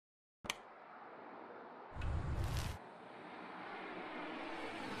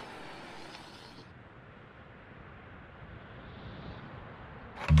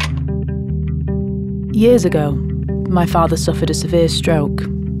Years ago, my father suffered a severe stroke,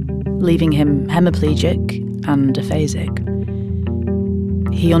 leaving him hemiplegic and aphasic.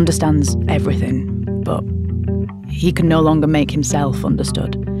 He understands everything, but he can no longer make himself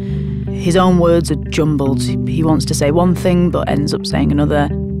understood. His own words are jumbled. He wants to say one thing, but ends up saying another.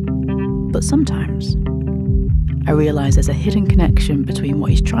 But sometimes, I realise there's a hidden connection between what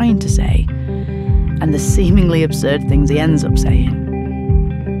he's trying to say and the seemingly absurd things he ends up saying.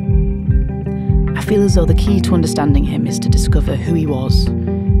 I feel as though the key to understanding him is to discover who he was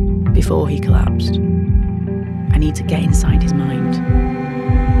before he collapsed. I need to get inside his mind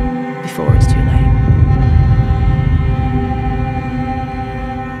before it's too late.